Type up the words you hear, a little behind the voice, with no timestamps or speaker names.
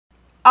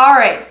All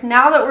right,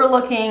 now that we're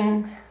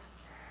looking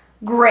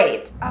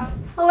great.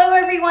 Hello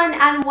everyone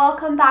and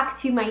welcome back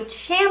to my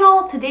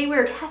channel. Today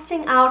we're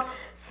testing out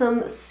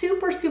some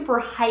super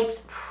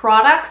hyped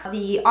products.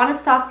 The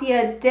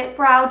Anastasia Dip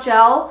Brow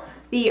Gel,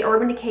 the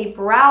Urban Decay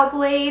Brow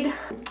Blade,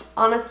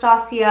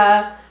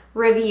 Anastasia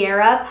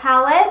Riviera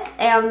palette,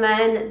 and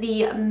then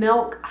the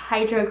Milk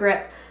Hydro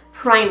Grip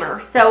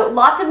primer. So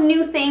lots of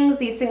new things.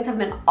 These things have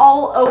been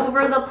all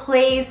over the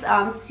place,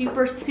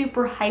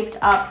 super hyped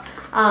up,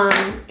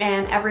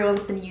 and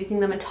everyone's been using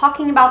them and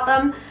talking about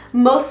them.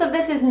 Most of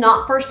this is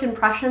not first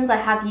impressions. I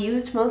have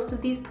used most of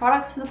these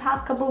products for the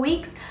past couple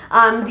weeks.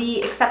 The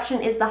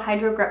exception is the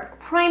Hydro Grip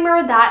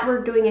primer that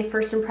we're doing a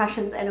first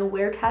impressions and a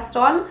wear test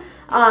on.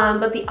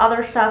 But the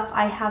other stuff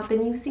I have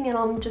been using, and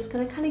I'm just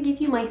gonna kind of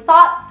give you my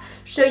thoughts,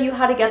 show you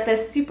how to get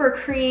this super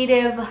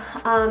creative,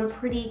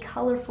 pretty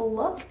colorful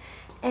look.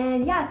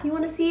 And yeah, if you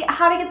want to see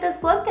how to get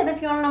this look and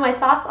if you want to know my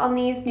thoughts on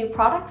these new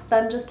products,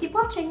 then just keep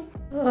watching.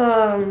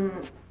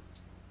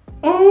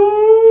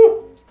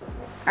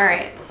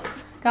 Alright,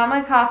 got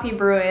my coffee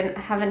brewing. I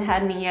haven't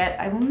had any yet.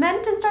 I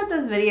meant to start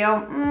this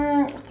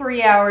video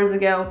 3 hours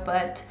ago,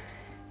 but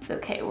it's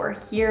okay, we're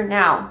here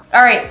now.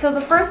 Alright, so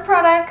the first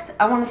product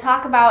I want to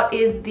talk about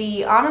is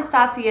the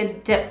Anastasia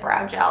Dip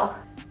Brow Gel.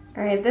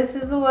 Alright, this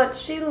is what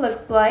she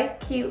looks like.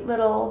 Cute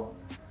little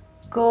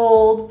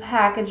gold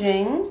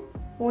packaging.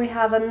 We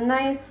have a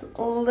nice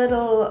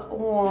little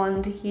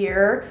wand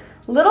here.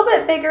 A little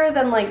bit bigger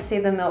than, like, say,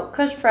 the Milk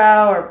Kush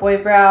Brow or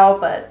Boy Brow,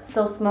 but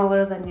still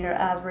smaller than your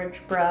average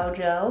brow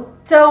gel.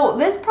 So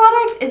this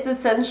product is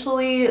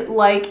essentially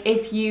like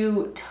if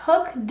you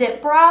took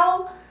Dip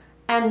Brow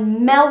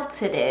and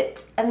melted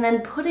it and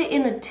then put it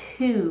in a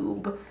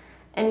tube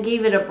and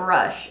gave it a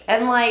brush.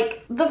 And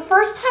like, the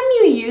first time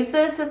you use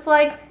this, it's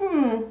like,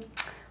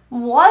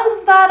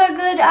 was that a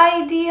good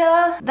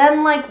idea?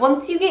 Then like,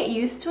 once you get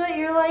used to it,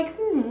 you're like,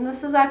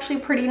 this is actually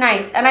pretty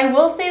nice. And I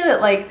will say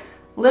that, like,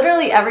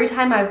 literally every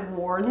time I've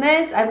worn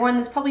this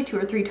probably 2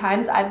 or 3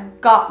 times,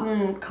 I've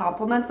gotten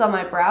compliments on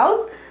my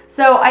brows.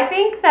 So I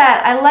think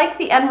that I like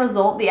the end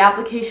result. The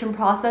application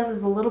process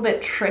is a little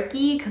bit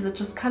tricky because it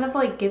just kind of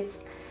like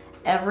gets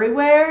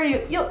everywhere.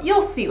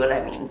 You'll see what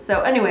I mean.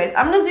 So anyways,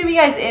 I'm gonna zoom you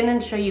guys in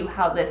and show you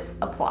how this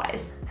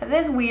applies. I have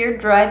this weird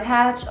dry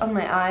patch on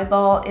my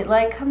eyeball. It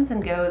like comes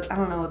and goes. I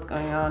don't know what's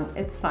going on.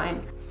 It's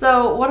fine.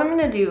 So what I'm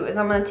gonna do is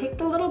I'm gonna take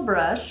the little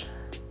brush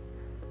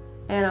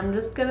and I'm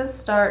just gonna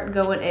start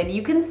going in.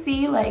 You can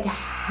see like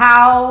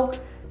how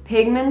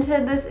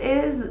pigmented this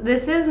is.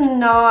 This is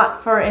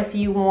not for if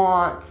you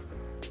want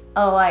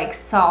a like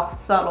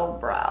soft, subtle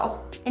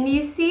brow. And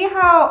you see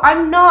how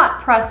I'm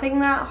not pressing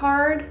that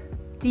hard?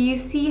 Do you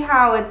see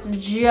how it's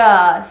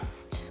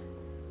just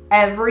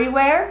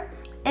everywhere?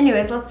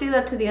 Anyways, let's do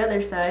that to the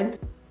other side.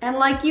 And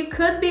like, you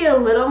could be a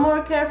little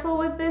more careful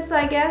with this,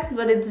 I guess,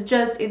 but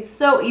it's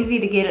so easy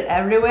to get it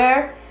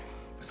everywhere.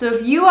 So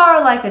if you are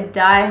like a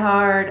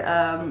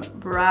diehard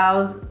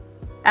brows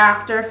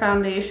after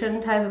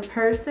foundation type of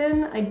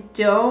person, I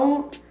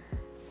don't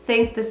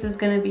think this is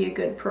gonna be a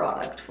good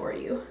product for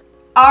you.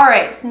 All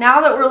right,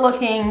 now that we're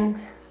looking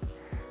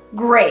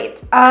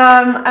great,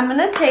 I'm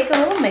gonna take a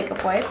little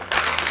makeup wipe.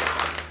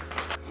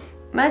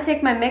 I'm gonna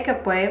take my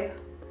makeup wipe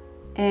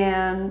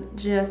and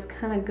just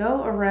kind of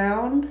go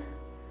around.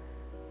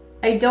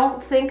 I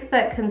don't think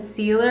that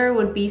concealer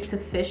would be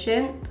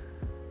sufficient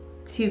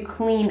to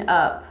clean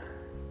up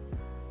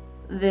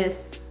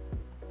this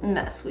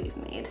mess we've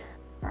made.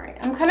 All right,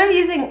 I'm kind of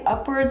using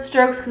upward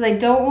strokes because I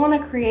don't want to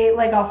create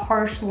like a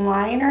harsh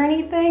line or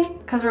anything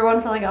because we're going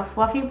for like a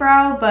fluffy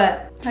brow,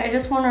 but I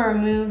just want to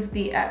remove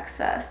the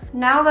excess.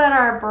 Now that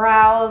our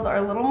brows are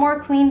a little more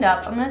cleaned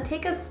up, I'm going to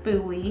take a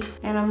spoolie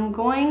and I'm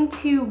going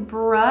to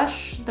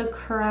brush the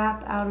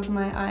crap out of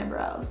my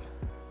eyebrows.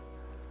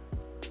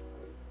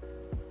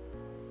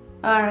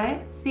 All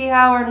right, see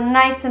how we're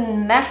nice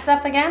and messed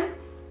up again?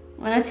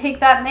 I'm going to take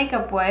that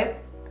makeup wipe.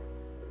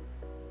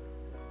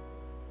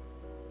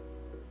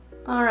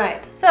 All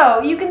right,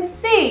 so you can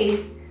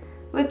see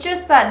with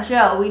just that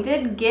gel, we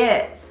did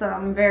get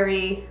some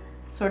very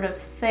sort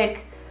of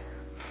thick,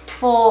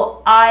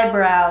 full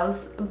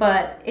eyebrows,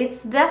 but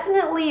it's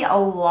definitely a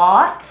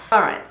lot. All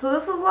right, so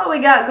this is what we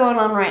got going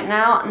on right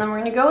now, and then we're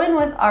gonna go in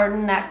with our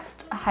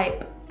next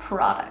hype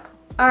product.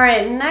 All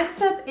right,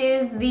 next up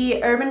is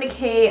the Urban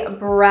Decay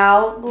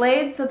Brow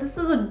Blade. So this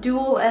is a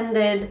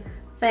dual-ended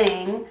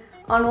thing.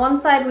 On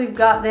one side, we've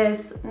got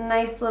this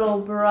nice little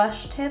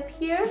brush tip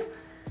here,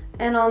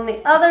 and on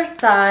the other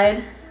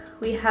side,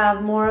 we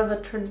have more of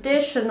a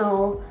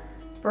traditional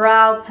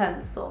brow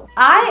pencil.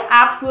 I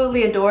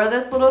absolutely adore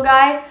this little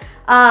guy.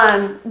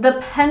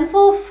 The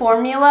pencil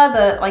formula,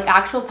 the like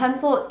actual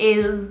pencil,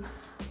 is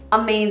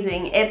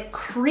amazing. It's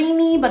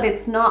creamy, but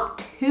it's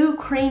not too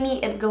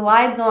creamy. It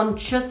glides on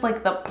just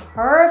like the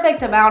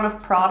perfect amount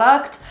of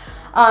product.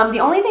 The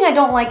only thing I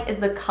don't like is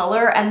the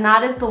color, and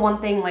that is the one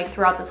thing like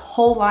throughout this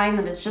whole line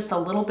that is just a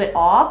little bit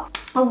off.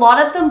 A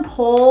lot of them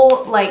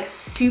pull like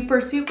super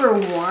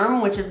warm,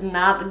 which is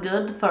not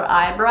good for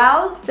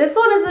eyebrows. This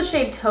one is the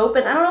shade Taupe,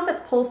 and I don't know if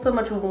it pulls so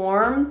much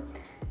warm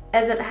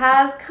as it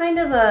has kind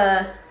of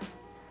a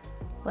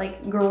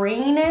like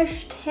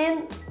greenish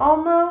tint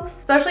almost,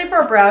 especially for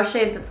a brow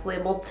shade that's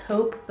labeled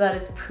taupe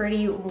that is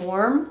pretty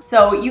warm.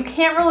 So you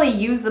can't really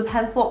use the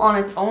pencil on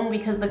its own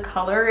because the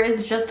color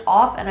is just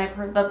off, and I've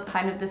heard that's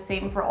kind of the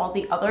same for all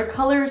the other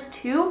colors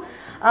too.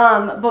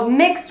 But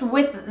mixed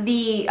with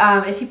the,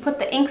 if you put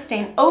the ink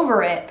stain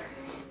over it,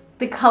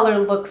 the color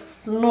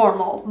looks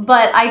normal.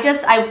 But I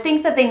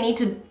think that they need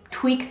to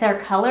tweak their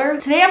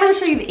colors. Today I'm going to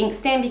show you the ink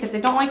stain because I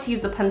don't like to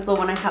use the pencil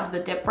when I have the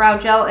dip brow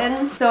gel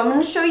in. So I'm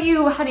going to show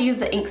you how to use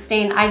the ink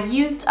stain. I've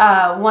used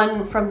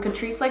one from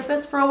Catrice like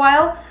this for a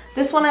while.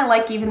 This one I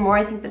like even more.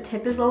 I think the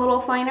tip is a little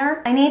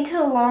finer. I need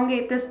to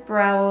elongate this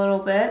brow a little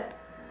bit.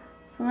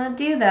 So I'm going to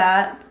do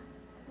that.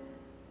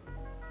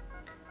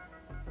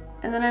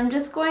 And then I'm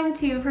just going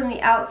to, from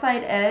the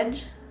outside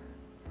edge,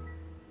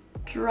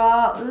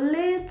 draw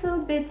little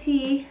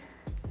bitty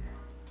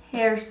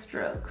hair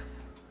strokes.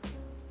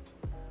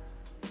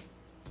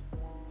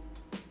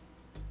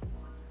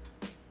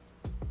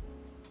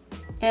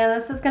 And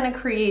this is going to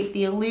create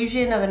the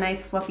illusion of a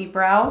nice fluffy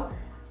brow.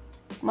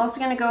 I'm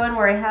also going to go in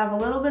where I have a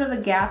little bit of a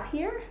gap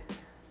here.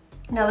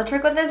 Now the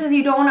trick with this is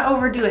you don't want to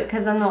overdo it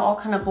because then they'll all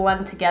kind of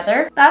blend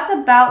together. That's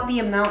about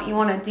the amount you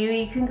want to do.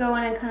 You can go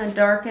in and kind of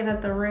darken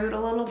at the root a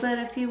little bit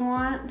if you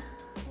want.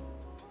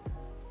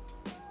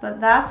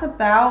 But that's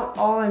about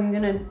all I'm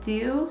going to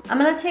do. I'm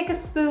going to take a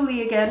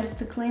spoolie again,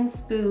 just a clean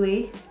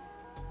spoolie.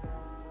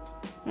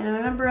 And I'm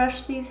going to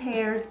brush these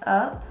hairs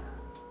up.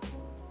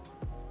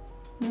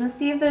 I'm gonna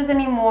see if there's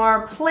any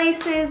more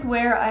places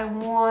where I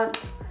want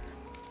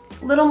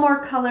a little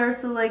more color.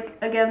 So like,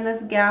 again,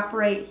 this gap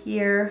right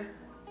here,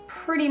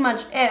 pretty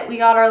much it. We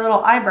got our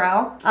little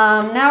eyebrow.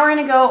 Now we're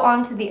gonna go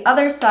on to the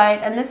other side,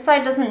 and this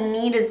side doesn't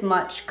need as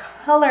much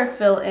color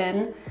fill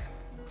in,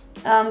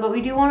 but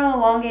we do wanna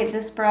elongate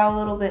this brow a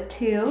little bit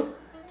too.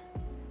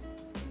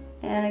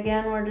 And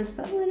again, we're just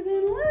a little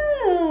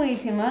bit, way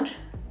too much.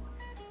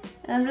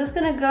 And I'm just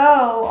gonna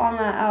go on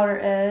that outer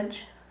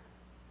edge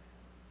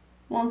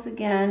once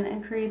again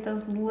and create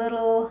those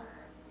little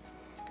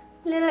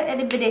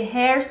itty bitty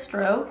hair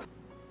strokes.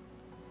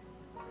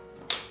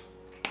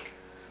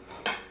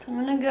 So I'm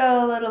gonna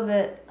go a little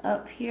bit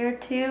up here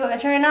too. I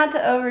try not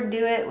to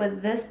overdo it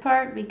with this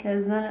part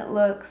because then it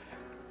looks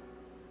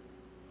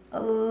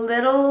a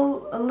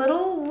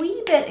little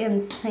wee bit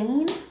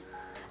insane.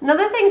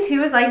 Another thing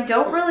too is I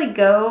don't really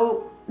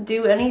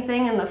do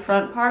anything in the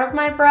front part of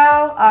my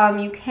brow.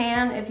 You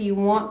can if you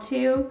want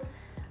to,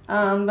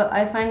 but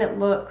I find it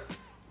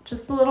looks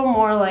just a little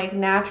more like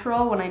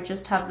natural when I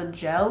just have the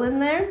gel in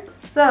there.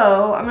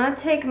 So I'm gonna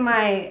take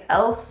my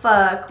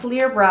e.l.f.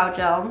 clear brow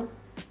gel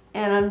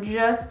and I'm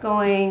just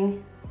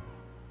going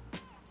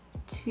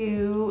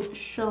to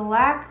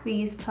shellac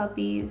these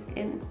puppies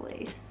in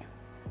place.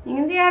 You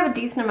can see I have a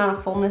decent amount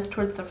of fullness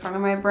towards the front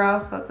of my brow,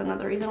 so that's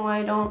another reason why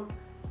I don't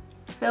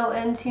fill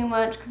in too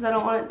much, because I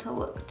don't want it to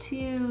look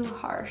too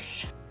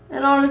harsh.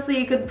 And honestly,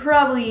 you could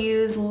probably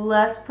use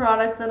less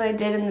product than I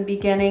did in the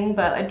beginning,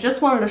 but I just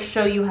wanted to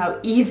show you how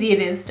easy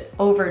it is to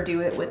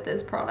overdo it with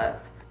this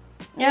product.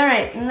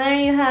 Alright, and there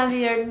you have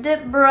your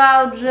dip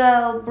brow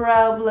gel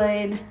brow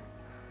blade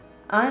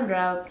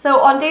eyebrows. So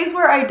on days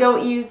where I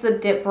don't use the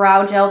dip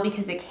brow gel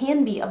because it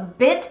can be a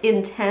bit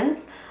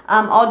intense,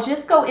 I'll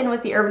just go in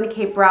with the Urban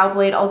Decay brow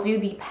blade. I'll do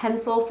the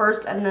pencil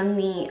first and then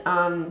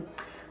the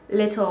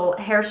little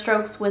hair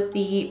strokes with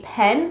the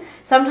pen.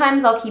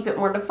 Sometimes I'll keep it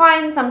more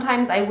defined,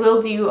 sometimes I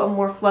will do a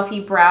more fluffy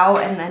brow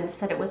and then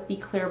set it with the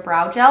clear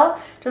brow gel.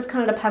 Just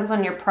kind of depends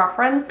on your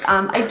preference.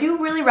 I do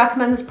really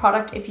recommend this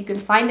product if you can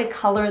find a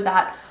color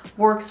that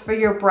works for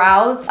your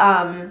brows.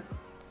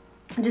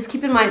 Just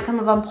keep in mind some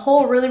of them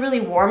pull really,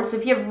 really warm, so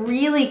if you have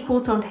really cool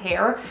toned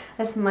hair,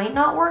 this might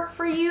not work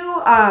for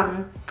you.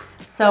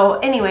 So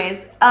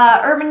anyways,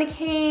 Urban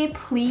Decay,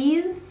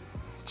 please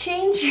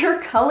change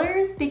your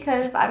colors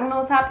because I don't know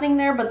what's happening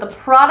there, but the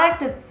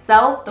product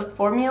itself, the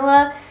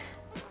formula,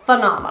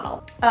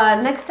 phenomenal.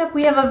 Next up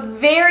we have a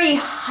very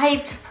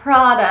hyped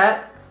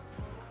product,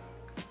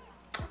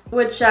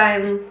 which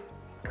I'm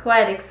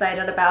quite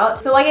excited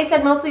about. So like I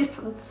said, most of these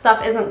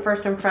stuff isn't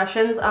first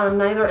impressions.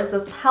 Neither is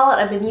this palette.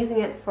 I've been using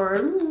it for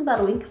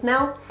about a week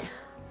now.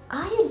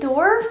 I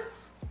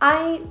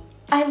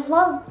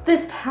love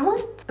this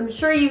palette. I'm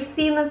sure you've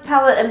seen this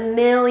palette a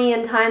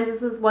million times.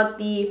 This is what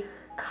the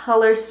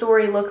color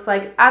story looks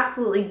like. It's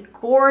absolutely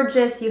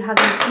gorgeous. You have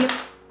these,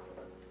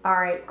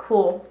 alright,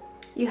 cool.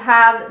 You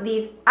have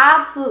these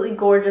absolutely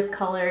gorgeous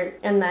colors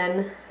and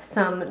then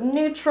some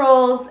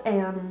neutrals,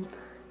 and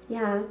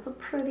yeah, it's a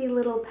pretty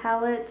little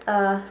palette.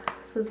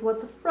 This is what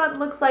the front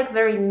looks like,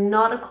 very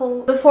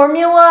nautical. The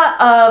formula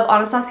of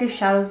Anastasia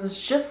shadows is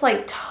just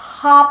like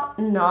top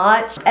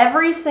notch.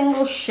 Every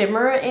single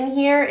shimmer in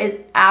here is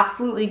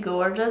absolutely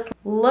gorgeous.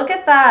 Look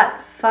at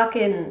that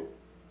fucking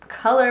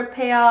color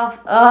payoff.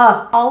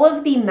 Ugh. All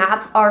of the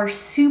mattes are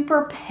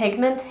super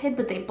pigmented,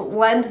 but they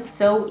blend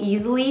so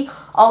easily.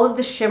 All of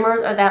the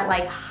shimmers are that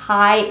like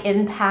high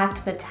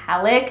impact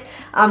metallic,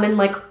 and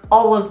like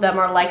all of them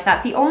are like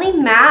that. The only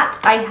matte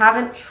I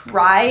haven't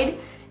tried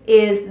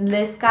is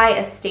this guy,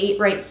 Estate,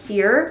 right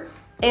here.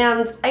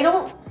 And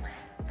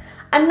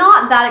I'm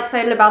not that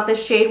excited about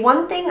this shade.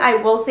 One thing I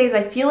will say is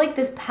I feel like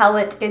this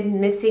palette is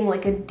missing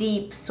like a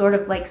deep sort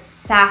of like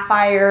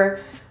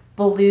sapphire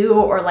blue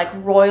or like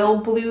royal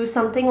blue,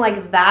 something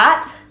like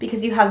that,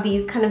 because you have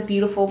these kind of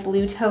beautiful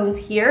blue tones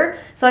here.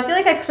 So I feel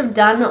like I could have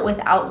done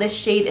without this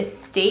shade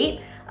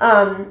Estate,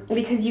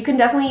 because you can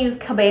definitely use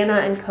Cabana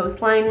and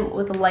Coastline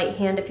with a light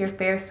hand if you're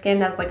fair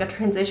skinned as like a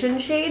transition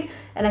shade,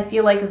 and I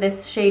feel like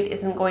this shade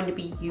isn't going to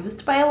be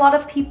used by a lot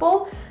of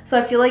people. So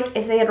I feel like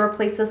if they had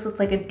replaced this with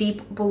like a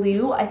deep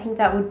blue, I think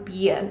that would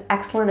be an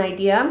excellent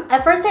idea.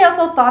 At first I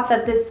also thought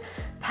that this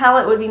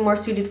palette would be more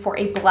suited for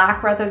a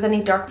black rather than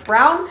a dark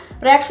brown,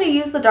 but I actually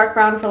used the dark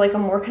brown for like a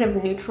more kind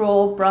of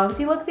neutral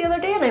bronzy look the other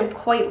day, and I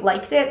quite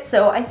liked it.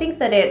 So I think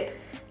that it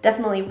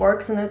definitely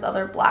works, and there's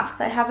other blacks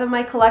I have in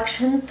my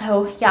collection.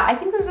 So yeah, I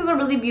think this is a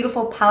really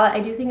beautiful palette. I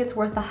do think it's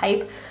worth the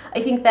hype.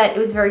 I think that it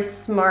was very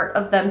smart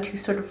of them to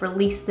sort of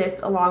release this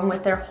along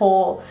with their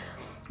whole,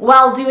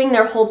 while doing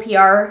their whole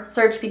PR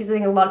search, because I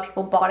think a lot of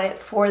people bought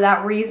it for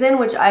that reason,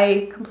 which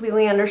I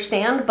completely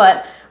understand.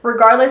 But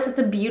regardless, it's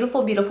a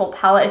beautiful, beautiful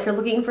palette. If you're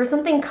looking for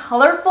something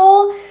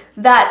colorful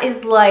that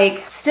is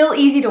like still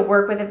easy to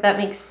work with, if that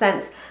makes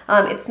sense.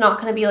 It's not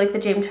going to be like the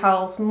James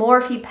Charles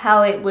Morphe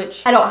palette,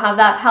 which I don't have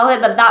that palette,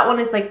 but that one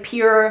is like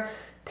pure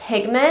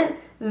pigment.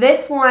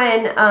 This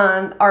one,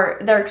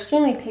 they're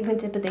extremely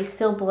pigmented, but they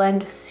still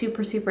blend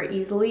super, super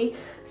easily.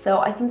 So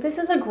I think this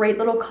is a great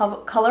little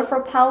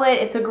colorful palette.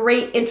 It's a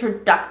great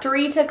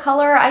introductory to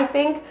color, I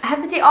think. I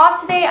have the day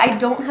off today. I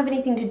don't have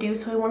anything to do,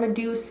 so I want to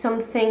do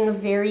something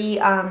very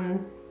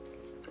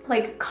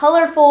like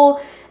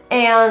colorful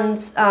and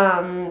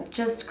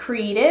just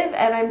creative,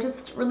 and I'm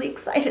just really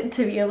excited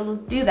to be able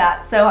to do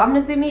that. So I'm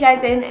gonna zoom you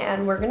guys in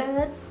and we're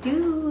gonna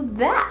do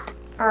that.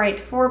 All right,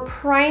 for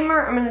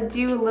primer, I'm gonna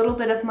do a little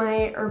bit of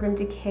my Urban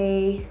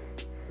Decay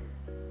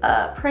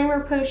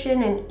primer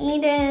potion in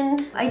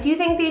Eden. I do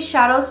think these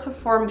shadows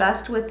perform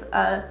best with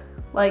a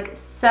like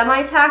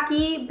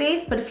semi-tacky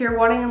base, but if you're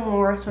wanting a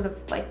more sort of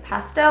like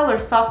pastel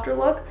or softer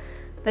look,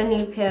 then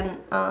you can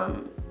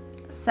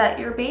set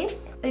your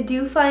base. I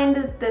do find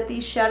that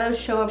these shadows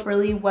show up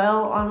really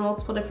well on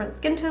multiple different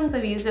skin tones.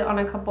 I've used it on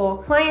a couple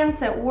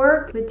clients at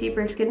work with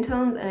deeper skin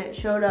tones, and it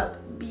showed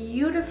up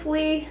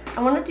beautifully.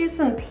 I want to do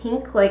some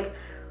pink like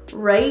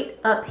right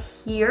up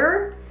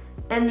here,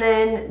 and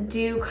then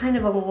do kind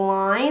of a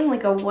line,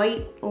 like a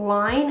white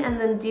line, and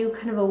then do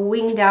kind of a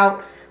winged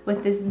out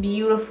with this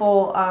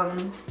beautiful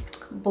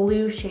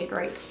blue shade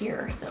right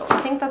here. So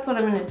I think that's what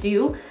I'm gonna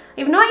do.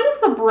 I have not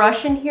used the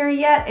brush in here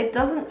yet. It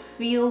doesn't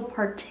feel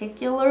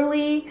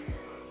particularly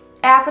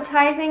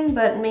appetizing,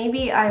 but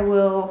maybe I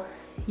will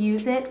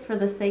use it for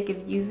the sake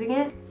of using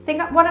it. I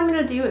think what I'm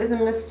gonna do is I'm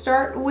gonna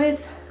start with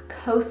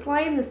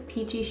Coastline, this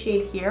peachy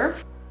shade here.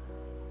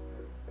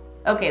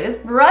 Okay, this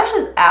brush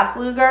is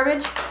absolute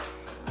garbage.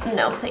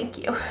 No, thank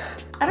you.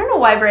 I don't know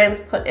why brands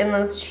put in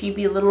those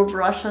cheapy little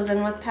brushes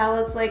in with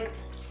palettes. Like,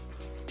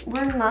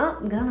 we're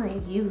not gonna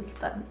use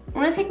them. I'm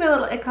gonna take my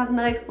little It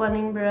Cosmetics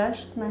blending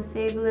brush. It's my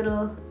fave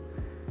little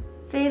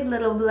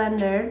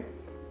blender.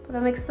 But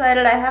I'm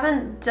excited. I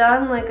haven't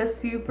done like a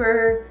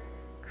super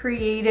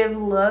creative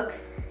look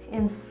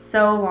in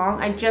so long.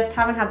 I just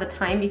haven't had the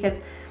time, because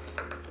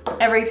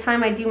every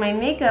time I do my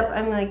makeup,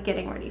 I'm like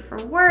getting ready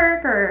for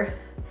work, or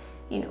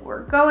you know,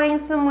 we're going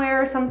somewhere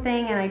or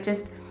something, and I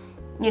just,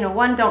 you know,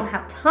 one, don't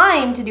have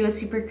time to do a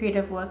super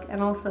creative look,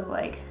 and also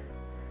like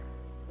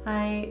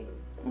I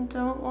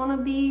don't want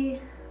to be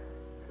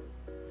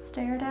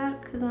stared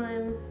at because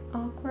I'm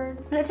awkward.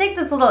 I'm gonna take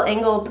this little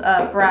angled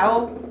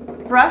brow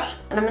brush,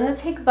 and I'm gonna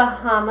take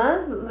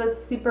Bahamas, the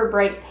super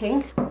bright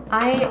pink.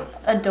 I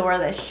adore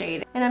this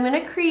shade, and I'm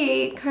gonna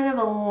create kind of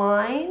a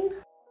line.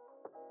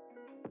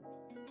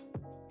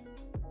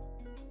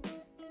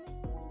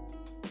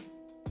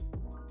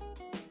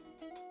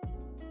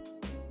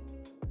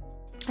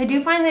 I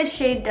do find this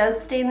shade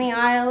does stain the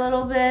eye a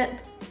little bit,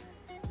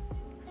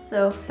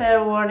 so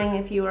fair warning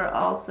if you are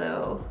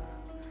also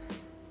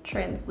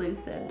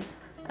translucent.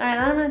 All right,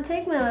 then I'm gonna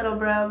take my little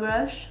brow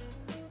brush,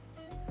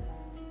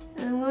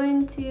 and I'm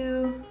going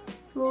to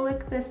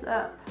flick this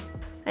up.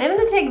 I'm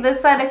gonna take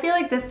this side. I feel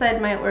like this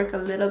side might work a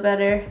little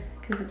better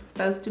because it's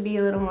supposed to be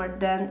a little more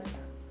dense.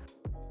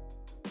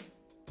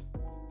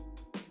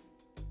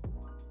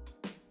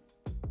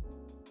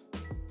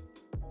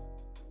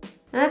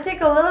 I'm gonna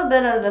take a little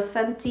bit of the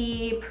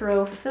Fenty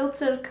Pro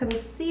Filtered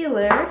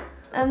Concealer,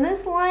 and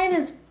this line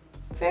is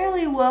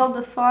fairly well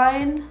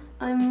defined.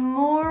 I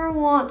more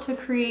want to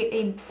create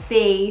a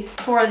base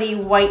for the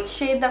white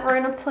shade that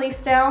we're gonna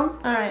place down.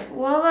 All right,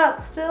 well,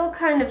 that's still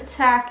kind of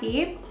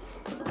tacky.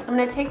 I'm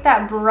gonna take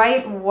that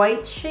bright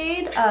white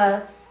shade,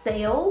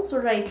 Sails,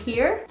 right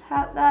here,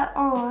 pat that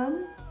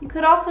on. You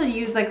could also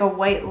use like a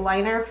white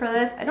liner for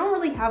this. I don't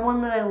really have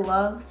one that I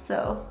love,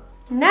 so.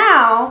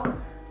 Now,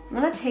 I'm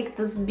gonna take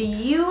this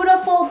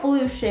beautiful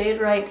blue shade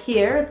right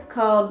here. It's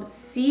called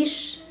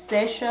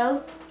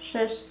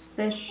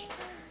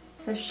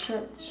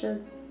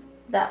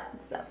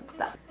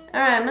All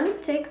right, I'm gonna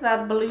take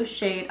that blue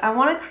shade. I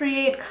wanna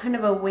create kind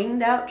of a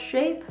winged out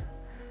shape.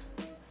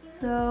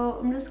 So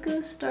I'm just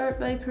gonna start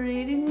by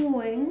creating a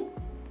wing.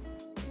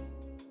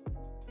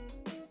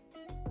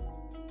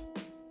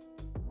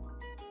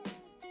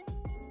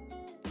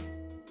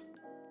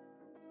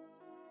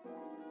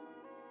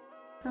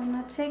 So I'm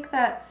gonna take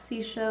that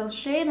seashell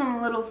shade on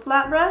a little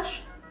flat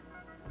brush.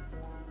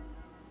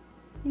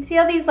 You see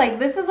how these, like,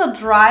 this is a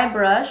dry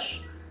brush,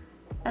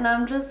 and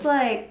I'm just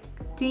like,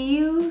 do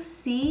you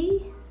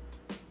see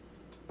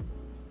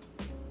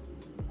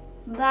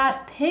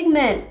that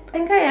pigment? I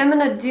think I am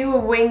gonna do a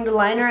winged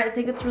liner. I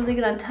think it's really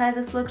gonna tie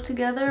this look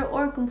together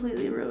or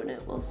completely ruin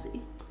it, we'll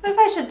see. What if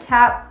I should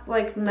tap,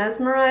 like,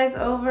 mesmerize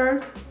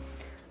over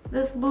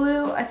this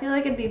blue? I feel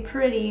like it'd be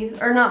pretty,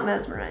 or not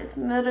mesmerize,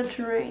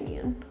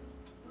 Mediterranean.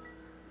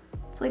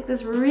 It's like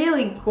this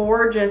really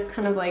gorgeous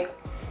kind of like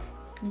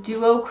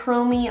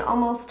duochrome-y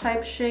almost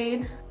type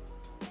shade.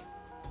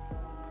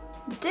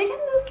 Digging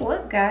this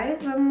look,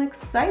 guys. I'm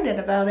excited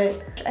about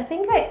it. I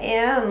think I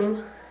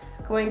am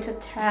going to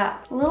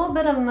tap a little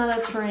bit of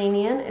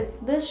Mediterranean. It's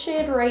this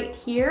shade right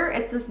here.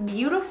 It's this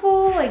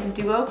beautiful like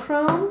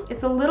duochrome.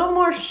 It's a little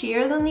more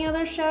sheer than the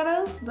other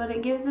shadows, but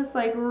it gives this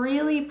like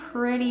really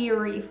pretty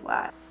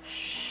reflat.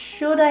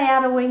 Should I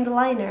add a winged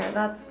liner?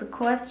 That's the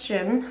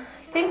question.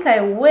 I think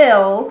I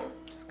will.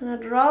 Just gonna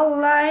draw a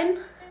line.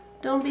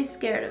 Don't be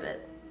scared of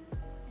it.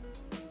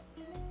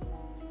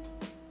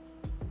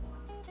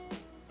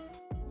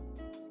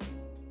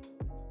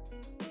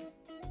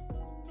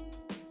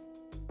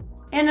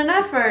 In an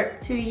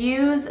effort to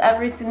use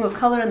every single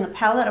color in the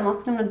palette, I'm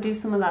also gonna do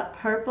some of that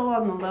purple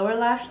on the lower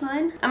lash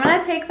line. I'm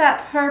gonna take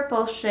that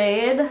purple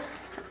shade,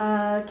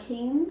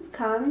 Cans.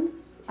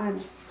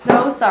 I'm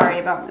so sorry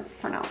about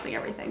mispronouncing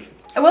everything.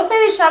 I will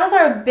say these shadows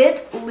are a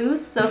bit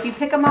loose, so if you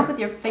pick them up with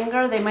your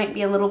finger, they might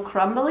be a little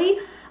crumbly.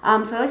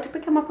 So I like to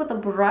pick them up with a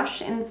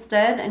brush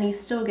instead, and you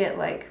still get,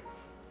 like,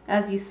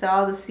 as you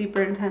saw, the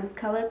super intense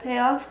color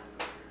payoff.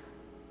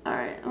 All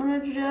right, I'm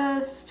gonna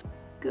just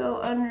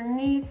go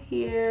underneath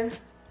here.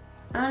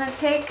 I'm gonna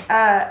take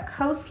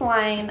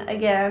Coastline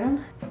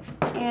again,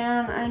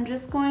 and I'm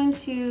just going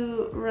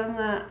to run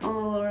that on the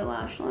lower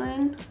lash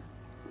line.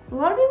 A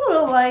lot of people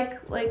don't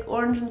like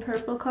orange and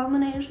purple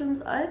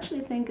combinations. I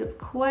actually think it's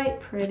quite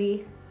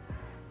pretty.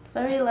 It's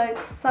very like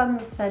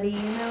sunsetty,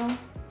 you know?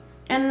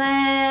 And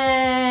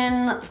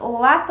then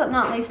last but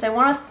not least, I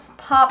want to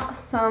pop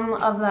some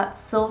of that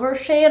silver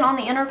shade on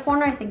the inner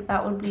corner. I think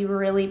that would be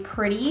really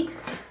pretty.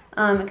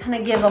 And kind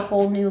of give a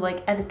whole new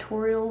like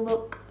editorial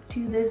look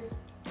to this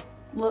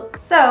look.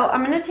 So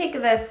I'm gonna take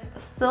this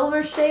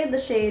silver shade, the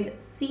shade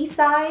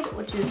Seaside,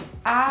 which is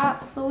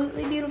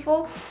absolutely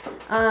beautiful.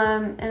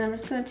 And I'm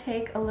just gonna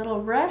take a little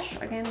brush.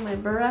 Again, my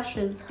brush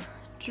is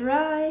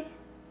dry.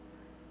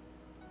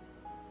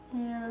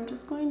 And I'm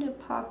just going to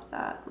pop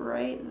that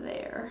right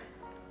there.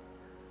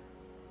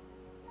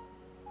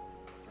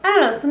 I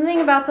don't know,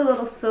 something about the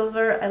little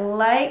silver I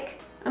like.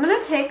 I'm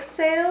gonna take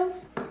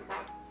Sails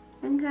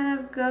and kind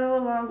of go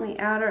along the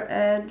outer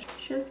edge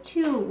just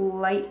to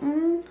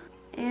lighten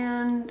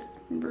and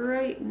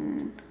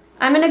brighten.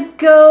 I'm gonna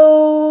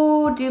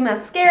go do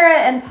mascara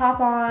and pop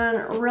on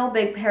a real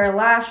big pair of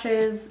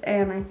lashes,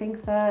 and I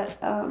think that,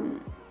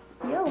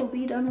 yeah, we'll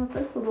be done with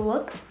this little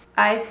look.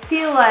 I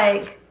feel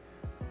like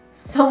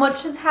so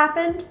much has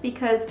happened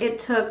because it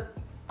took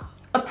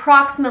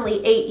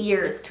approximately 8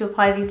 years to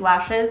apply these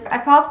lashes. I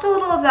popped a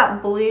little of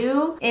that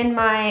blue in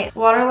my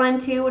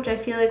waterline too, which I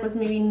feel like was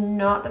maybe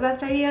not the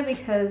best idea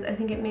because I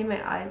think it made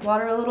my eyes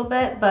water a little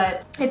bit,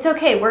 but it's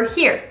okay, we're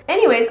here.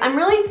 Anyways, I'm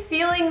really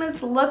feeling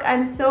this look.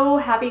 I'm so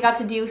happy I got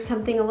to do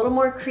something a little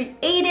more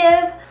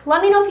creative.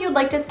 Let me know if you'd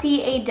like to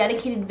see a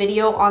dedicated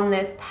video on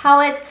this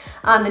palette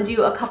and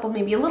do a couple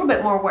maybe a little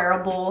bit more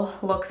wearable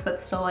looks,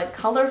 but still like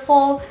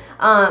colorful,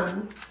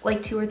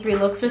 like 2 or 3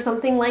 looks or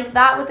something like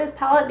that with this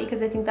palette,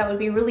 because I think that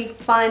would be really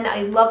fun.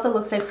 I love the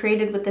looks I've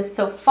created with this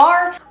so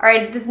far. All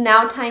right, it is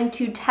now time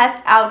to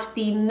test out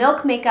the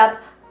Milk Makeup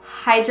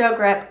Hydro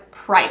Grip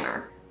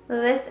Primer.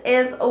 This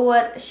is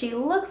what she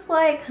looks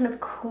like, kind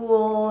of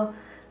cool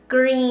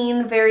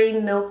green, very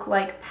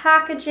milk-like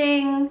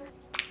packaging.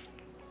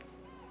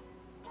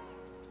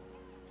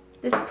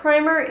 This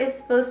primer is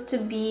supposed to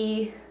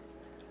be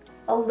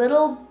a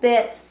little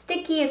bit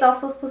sticky. It's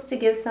also supposed to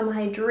give some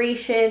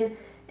hydration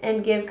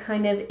and give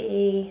kind of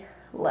a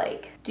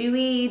like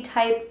dewy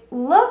type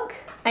look.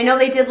 I know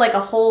they did like a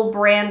whole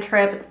brand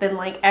trip. It's been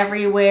like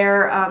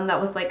everywhere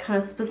that was like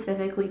kind of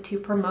specifically to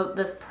promote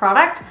this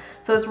product.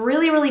 So it's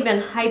really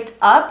been hyped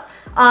up.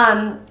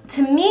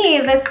 To me,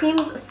 this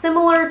seems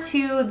similar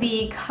to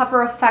the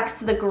Cover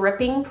FX The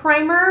Gripping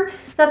Primer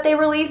that they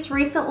released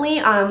recently.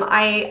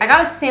 I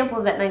got a sample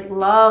of it and I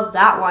love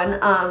that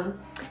one.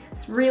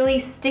 It's really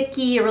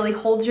sticky, it really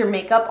holds your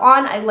makeup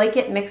on. I like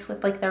it mixed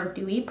with like their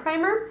dewy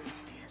primer.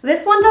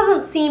 This one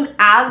doesn't seem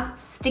as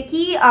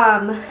sticky,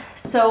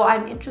 so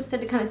I'm interested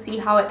to kind of see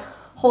how it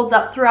holds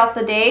up throughout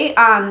the day.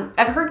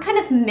 I've heard kind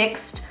of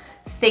mixed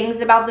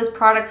things about this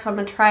product, so I'm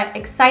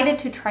excited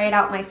to try it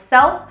out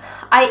myself.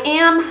 I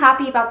am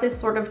happy about this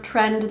sort of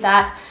trend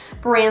that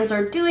brands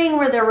are doing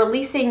where they're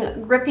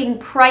releasing gripping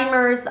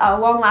primers,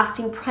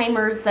 long-lasting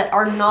primers that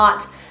are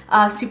not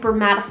super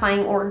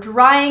mattifying or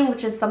drying,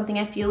 which is something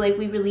I feel like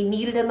we really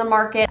needed in the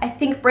market. I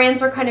think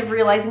brands are kind of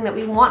realizing that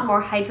we want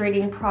more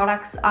hydrating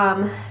products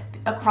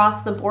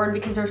across the board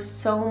because there's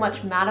so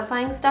much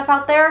mattifying stuff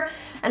out there.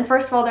 And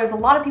first of all, there's a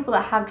lot of people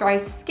that have dry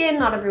skin.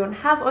 Not everyone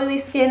has oily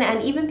skin,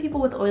 and even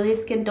people with oily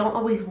skin don't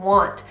always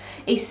want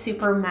a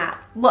super matte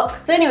look.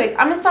 So anyways,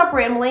 I'm gonna stop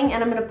rambling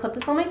and I'm gonna put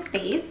this on my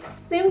face.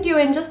 Zoomed you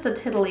in just a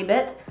tiddly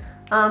bit.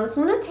 So I'm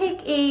gonna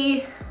take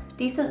a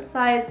decent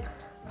size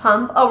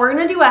pump. Oh, we're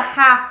gonna do a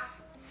half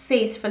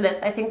face for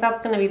this. I think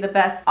that's gonna be the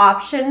best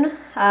option.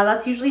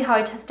 That's usually how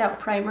I test out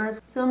primers.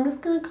 So I'm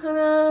just gonna kind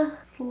of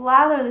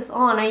slather this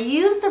on. I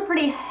used a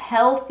pretty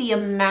healthy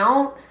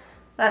amount.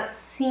 That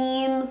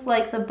seems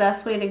like the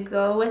best way to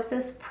go with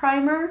this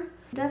primer.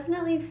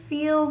 Definitely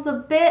feels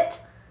a bit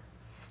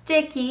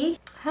sticky.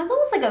 Has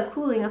almost like a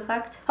cooling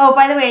effect. Oh,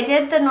 by the way, I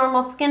did the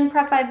normal skin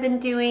prep I've been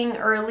doing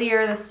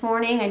earlier this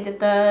morning. I did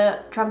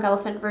the Drunk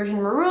Elephant version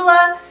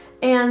Marula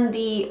and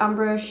the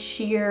Umbra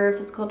Sheer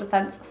Physical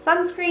Defense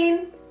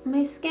Sunscreen.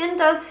 My skin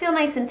does feel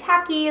nice and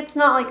tacky. It's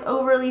not like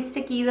overly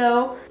sticky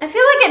though. I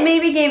feel like it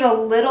maybe gave a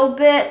little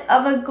bit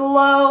of a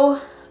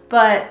glow,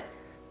 but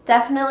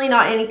definitely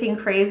not anything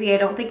crazy. I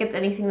don't think it's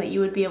anything that you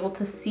would be able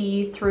to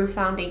see through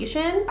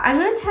foundation. I'm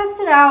gonna test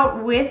it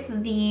out with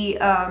the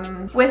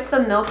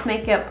Milk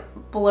Makeup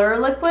Blur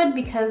Liquid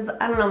because,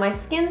 I don't know, my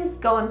skin's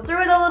going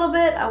through it a little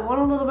bit. I want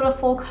a little bit of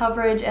full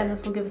coverage, and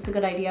this will give us a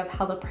good idea of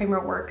how the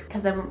primer works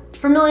because I'm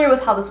familiar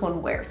with how this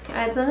one wears. All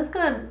right, so I'm just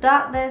gonna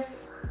dot this,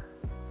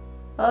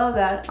 oh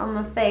god, on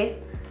my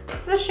face.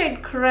 It's the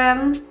shade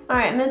Creme. All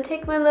right, I'm gonna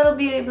take my little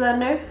beauty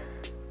blender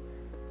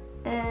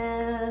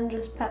and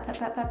just pat, pat,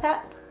 pat, pat,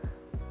 pat.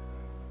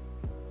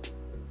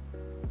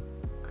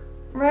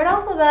 Right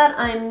off the bat,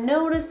 I'm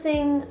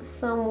noticing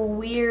some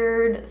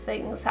weird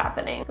things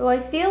happening. So I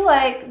feel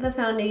like the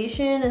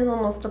foundation is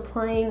almost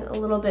applying a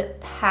little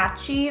bit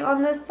patchy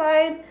on this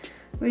side.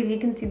 As you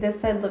can see, this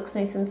side looks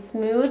nice and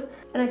smooth.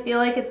 And I feel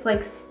like it's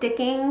like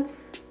sticking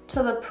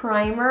to the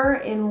primer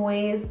in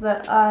ways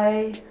that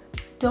I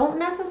don't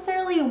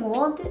necessarily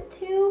want it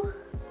to.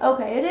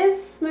 Okay, it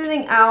is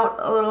smoothing out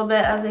a little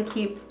bit as I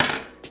keep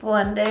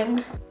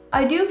blending.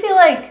 I do feel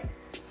like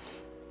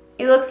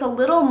it looks a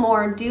little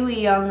more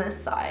dewy on this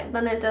side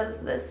than it does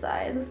this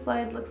side. This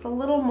side looks a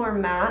little more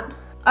matte.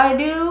 I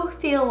do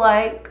feel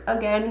like,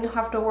 again, you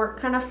have to work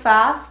kind of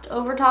fast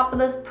over top of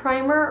this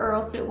primer or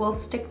else it will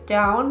stick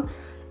down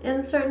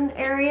in certain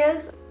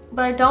areas.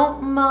 But I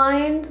don't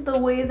mind the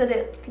way that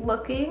it's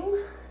looking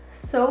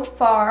so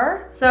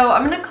far. So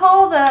I'm gonna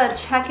call the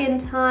check-in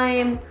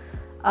time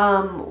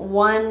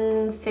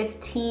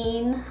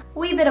 1:15.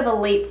 Wee bit of a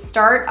late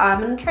start.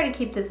 I'm gonna try to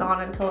keep this on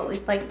until at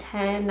least like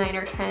 9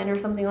 or 10 or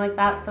something like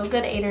that. So a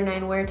good 8 or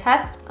 9 wear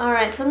test. All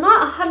right, so I'm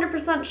not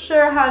 100%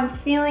 sure how I'm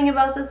feeling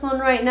about this one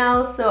right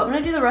now. So I'm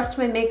gonna do the rest of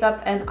my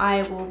makeup and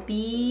I will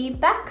be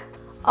back.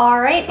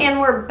 All right,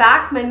 and we're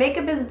back. My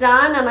makeup is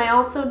done, and I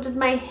also did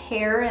my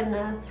hair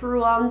and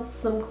threw on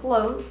some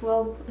clothes,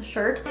 well, a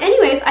shirt.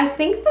 Anyways, I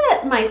think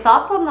that my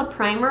thoughts on the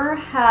primer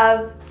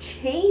have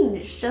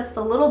changed just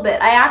a little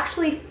bit. I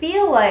actually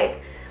feel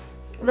like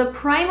the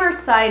primer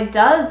side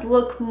does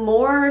look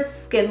more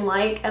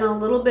skin-like and a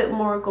little bit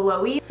more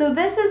glowy. So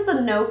this is the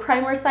no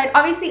primer side.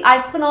 Obviously, I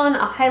put on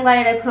a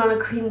highlight, I put on a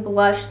cream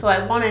blush, so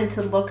I wanted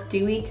to look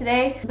dewy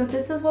today. But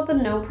this is what the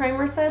no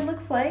primer side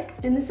looks like.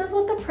 And this is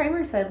what the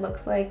primer side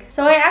looks like.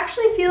 So I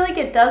actually feel like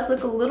it does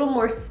look a little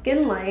more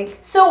skin-like.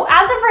 So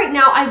as of right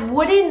now, I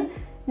wouldn't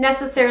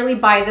necessarily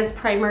buy this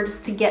primer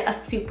just to get a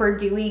super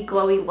dewy,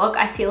 glowy look.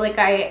 I feel like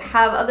I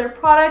have other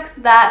products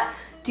that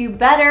do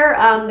better.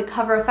 The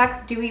Cover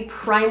FX Dewy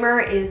Primer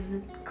is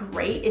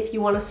great if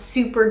you want a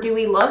super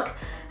dewy look.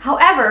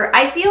 However,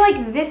 I feel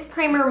like this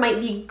primer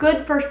might be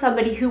good for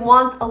somebody who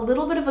wants a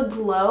little bit of a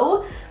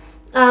glow,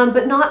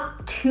 but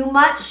not too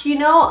much, you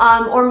know,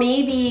 or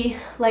maybe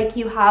like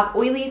you have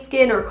oily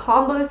skin or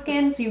combo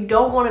skin, so you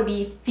don't want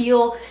to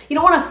feel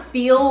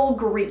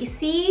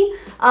greasy,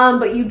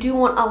 but you do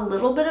want a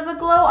little bit of a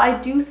glow. I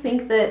do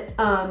think that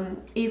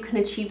you can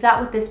achieve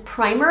that with this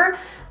primer,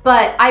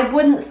 but I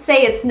wouldn't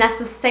say it's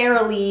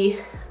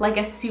necessarily like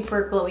a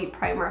super glowy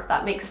primer, if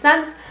that makes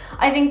sense.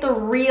 I think the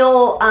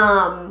real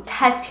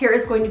test here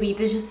is going to be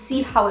to just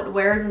see how it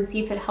wears and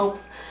see if it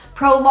helps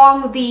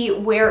prolong the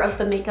wear of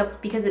the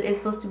makeup because it is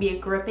supposed to be a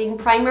gripping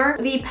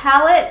primer. The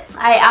palette,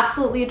 I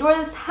absolutely adore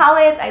this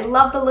palette. I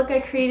love the look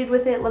I created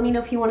with it. Let me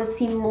know if you want to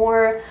see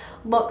more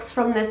looks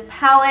from this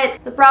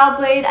palette. The brow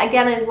blade,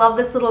 again, I love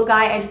this little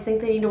guy. I just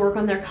think they need to work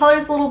on their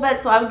colors a little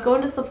bit, so I would go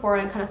into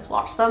Sephora and kind of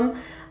swatch them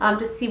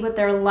to see what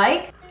they're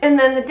like. And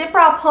then the Dip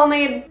Brow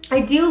Pomade,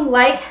 I do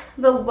like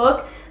the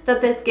look that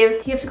this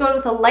gives. You have to go in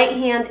with a light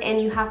hand and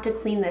you have to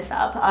clean this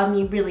up.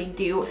 You really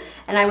do.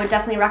 And I would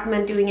definitely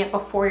recommend doing it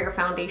before your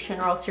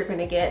foundation or else you're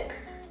gonna get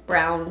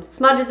brown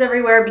smudges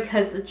everywhere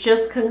because it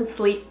just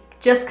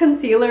just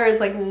concealer is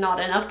like not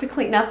enough to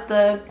clean up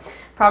the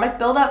product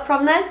buildup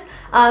from this.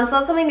 So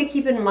that's something to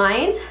keep in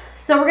mind.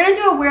 So we're gonna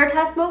do a wear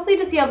test mostly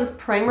to see how this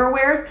primer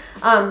wears,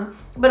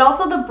 but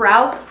also the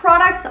brow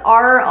products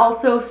are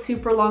also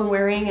super long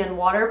wearing and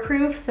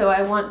waterproof, so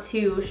I want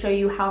to show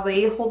you how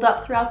they hold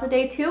up throughout the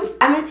day too.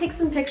 I'm gonna take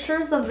some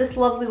pictures of this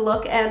lovely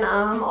look, and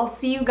I'll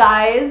see you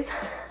guys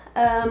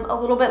a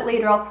little bit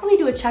later. I'll probably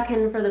do a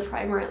check-in for the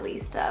primer at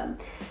least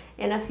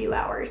in a few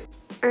hours.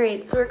 All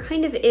right, so we're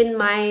kind of in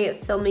my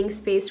filming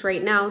space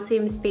right now,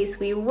 same space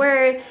we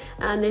were.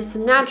 There's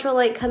some natural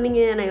light coming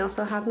in. I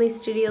also have my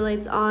studio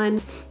lights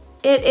on.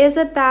 It is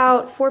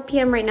about 4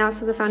 p.m. right now,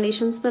 so the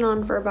foundation's been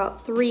on for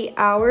about 3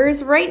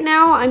 hours. Right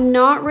now, I'm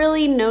not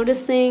really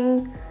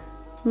noticing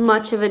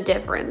much of a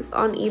difference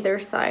on either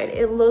side.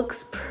 It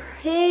looks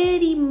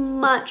pretty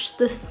much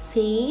the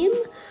same.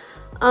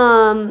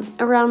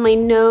 Around my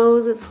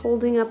nose, it's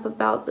holding up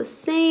about the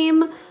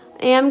same.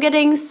 I am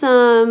getting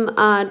some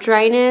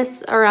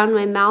dryness around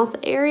my mouth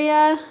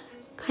area,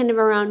 kind of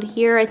around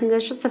here. I think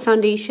that's just the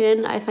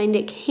foundation. I find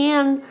it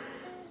can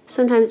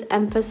sometimes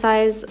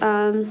emphasize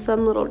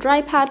some little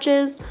dry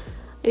patches.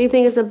 I do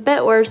think it's a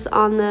bit worse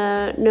on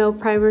the no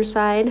primer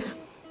side.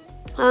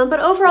 But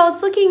overall,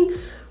 it's looking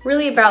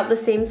really about the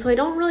same, so I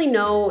don't really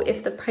know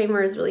if the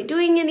primer is really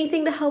doing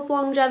anything to help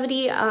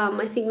longevity.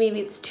 I think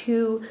maybe it's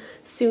too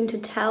soon to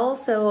tell,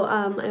 so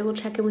I will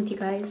check in with you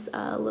guys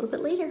a little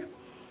bit later.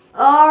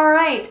 All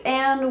right,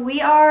 and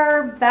we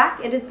are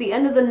back. It is the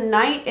end of the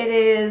night. It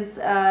is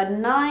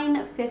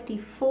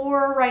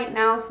 9:54 right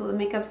now, so the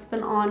makeup's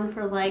been on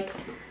for like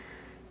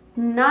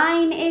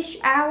 9-ish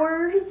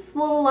hours, a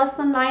little less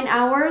than 9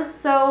 hours.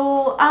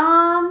 So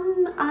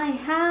I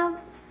have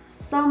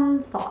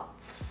some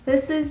thoughts.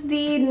 This is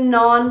the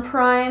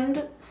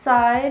non-primed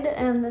side,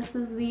 and this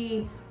is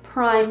the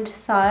primed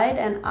side,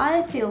 and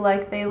I feel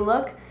like they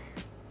look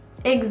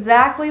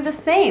exactly the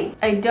same.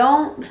 I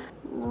don't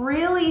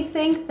really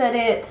think that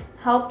it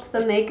helped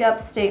the makeup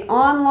stay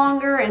on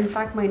longer. In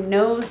fact, my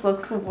nose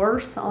looks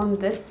worse on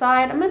this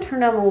side. I'm gonna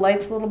turn down the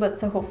lights a little bit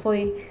so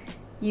hopefully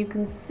you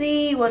can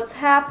see what's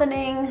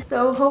happening.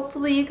 So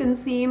hopefully you can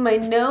see my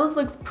nose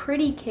looks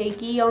pretty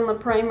cakey on the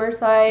primer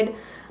side.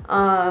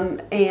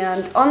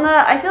 And on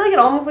the, I feel like it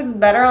almost looks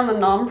better on the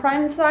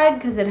non-primed side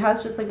because it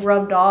has just like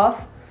rubbed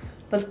off.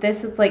 But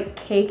this is like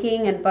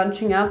caking and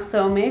bunching up,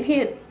 so maybe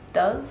it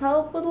does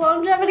help with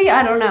longevity,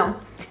 I don't know.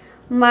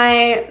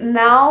 My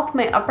mouth,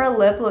 my upper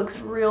lip looks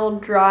real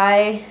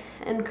dry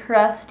and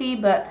crusty,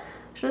 but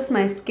it's just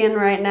my skin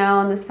right now,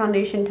 and this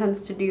foundation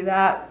tends to do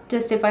that,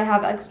 just if I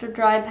have extra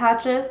dry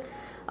patches.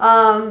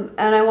 And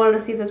I wanted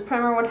to see if this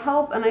primer would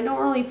help, and I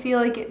don't really feel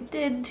like it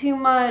did too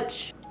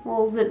much.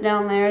 Little zit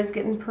down there is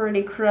getting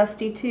pretty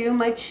crusty too.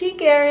 My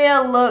cheek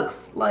area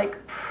looks like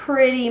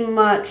pretty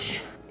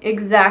much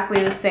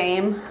exactly the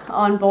same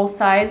on both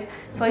sides,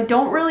 so I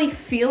don't really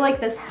feel like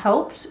this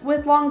helped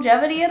with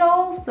longevity at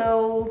all,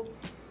 so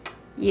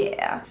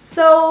yeah.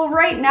 So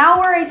right now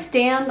where I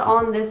stand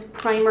on this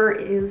primer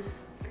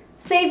is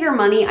save your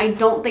money. I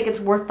don't think it's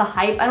worth the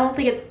hype. I don't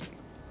think it's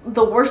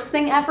the worst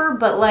thing ever,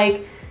 but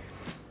like,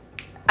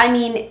 I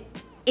mean,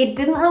 it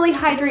didn't really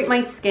hydrate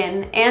my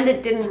skin and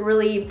it didn't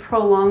really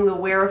prolong the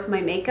wear of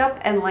my makeup,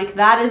 and like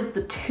that is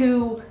the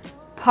two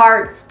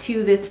parts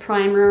to this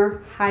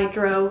primer: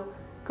 hydro,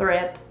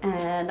 grip,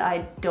 and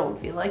I don't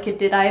feel like it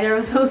did either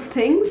of those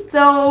things.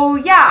 So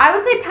yeah, I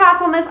would say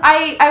pass on this.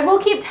 I will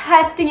keep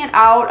testing it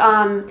out.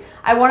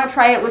 I want to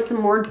try it with some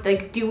more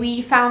like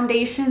dewy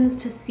foundations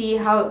to see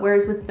how it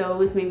wears with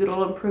those. Maybe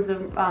it'll improve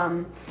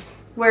the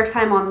wear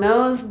time on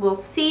those. We'll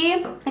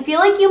see. I feel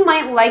like you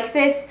might like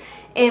this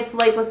if,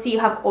 like, let's say you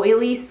have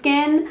oily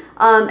skin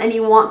and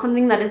you want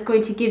something that is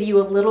going to give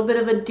you a little bit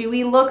of a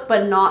dewy look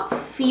but not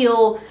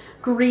feel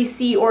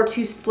greasy or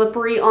too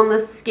slippery on the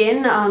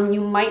skin.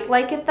 You might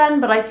like it then,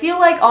 but I feel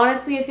like,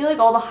 honestly, I feel like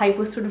all the hype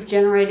was sort of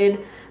generated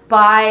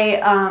by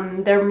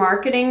their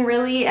marketing,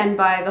 really, and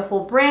by the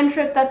whole brand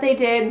trip that they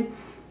did.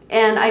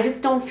 And I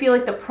just don't feel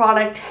like the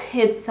product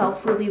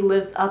itself really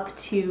lives up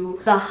to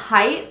the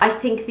hype. I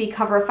think the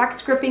Cover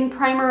FX gripping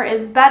primer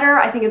is better.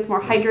 I think it's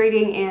more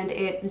hydrating and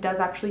it does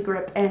actually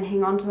grip and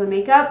hang on to the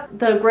makeup.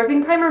 The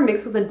gripping primer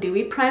mixed with a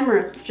dewy primer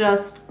is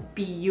just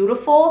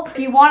beautiful. If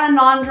you want a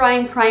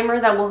non-drying primer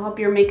that will help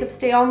your makeup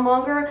stay on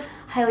longer,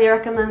 highly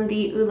recommend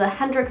the Ole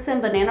Henriksen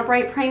Banana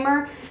Bright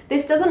Primer.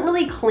 This doesn't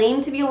really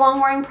claim to be a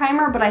long-wearing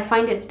primer, but I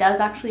find it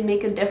does actually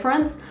make a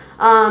difference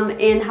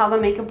in how the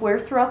makeup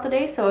wears throughout the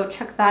day, so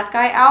check that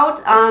guy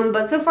out.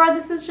 But so far,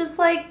 this is just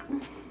like,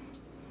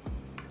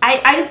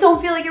 I just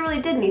don't feel like it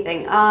really did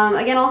anything.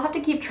 Again, I'll have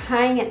to keep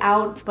trying it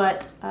out,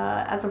 but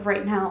as of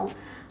right now,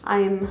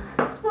 I'm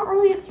not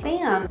really a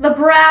fan. The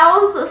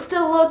brows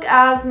still look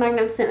as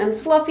magnificent and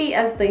fluffy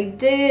as they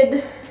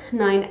did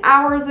 9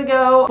 hours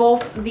ago.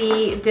 Both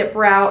the dip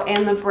brow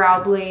and the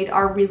brow blade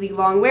are really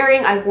long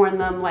wearing. I've worn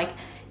them like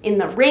in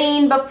the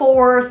rain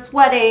before,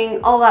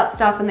 sweating, all that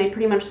stuff, and they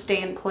pretty much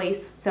stay in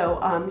place. So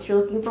if you're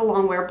looking for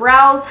long wear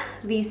brows,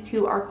 these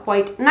two are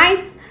quite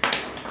nice.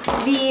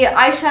 The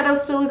eyeshadow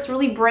still looks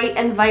really bright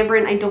and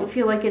vibrant. I don't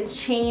feel like it's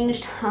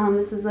changed.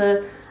 This is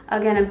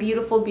again, a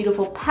beautiful,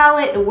 beautiful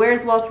palette. It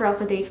wears well throughout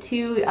the day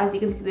too. As you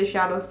can see, the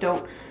shadows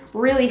don't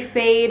really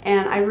fade,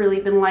 and I've really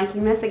been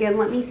liking this. Again,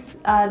 let me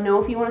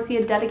know if you want to see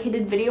a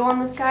dedicated video on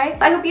this guy.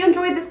 I hope you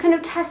enjoyed this kind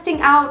of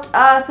testing out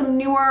some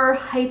newer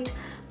hyped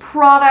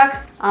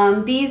products.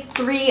 These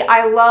three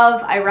I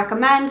love, I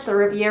recommend: the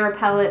Riviera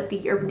palette,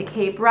 the Urban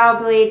Decay brow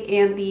blade,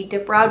 and the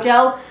dip brow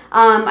gel.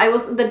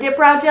 The dip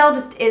brow gel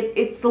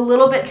it's a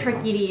little bit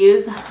tricky to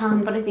use,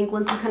 but I think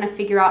once you kind of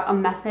figure out a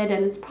method,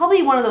 and it's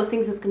probably one of those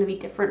things that's going to be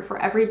different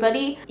for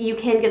everybody, you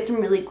can get some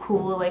really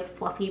cool, like,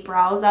 fluffy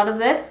brows out of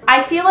this.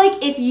 I feel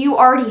like if you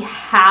already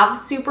have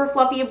super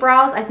fluffy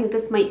brows, I think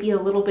this might be a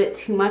little bit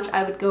too much.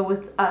 I would go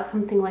with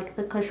something like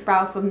the Kush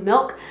Brow from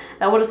Milk.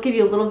 That will just give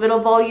you a little bit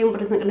of volume,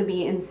 but isn't going to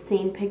be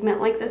insane pigment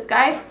like this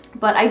guy.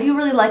 But I do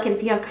really like it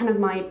if you have kind of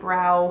my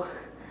brow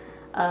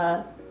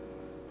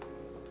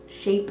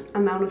shape,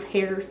 amount of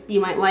hairs,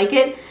 you might like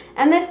it.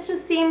 And this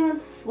just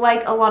seems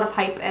like a lot of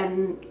hype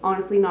and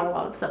honestly not a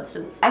lot of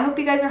substance. I hope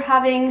you guys are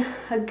having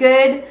a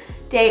good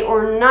day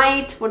or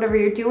night, whatever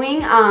you're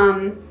doing.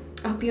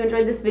 I hope you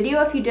enjoyed this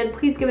video. If you did,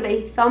 please give it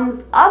a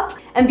thumbs up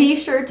and be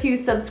sure to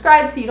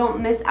subscribe so you don't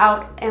miss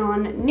out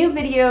on new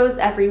videos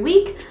every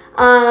week.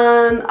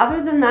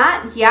 Other than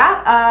that,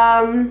 yeah,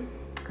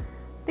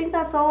 I think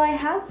that's all I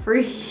have for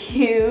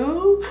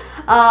you.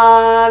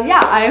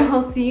 Yeah, I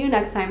will see you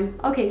next time.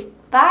 Okay,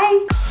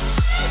 bye.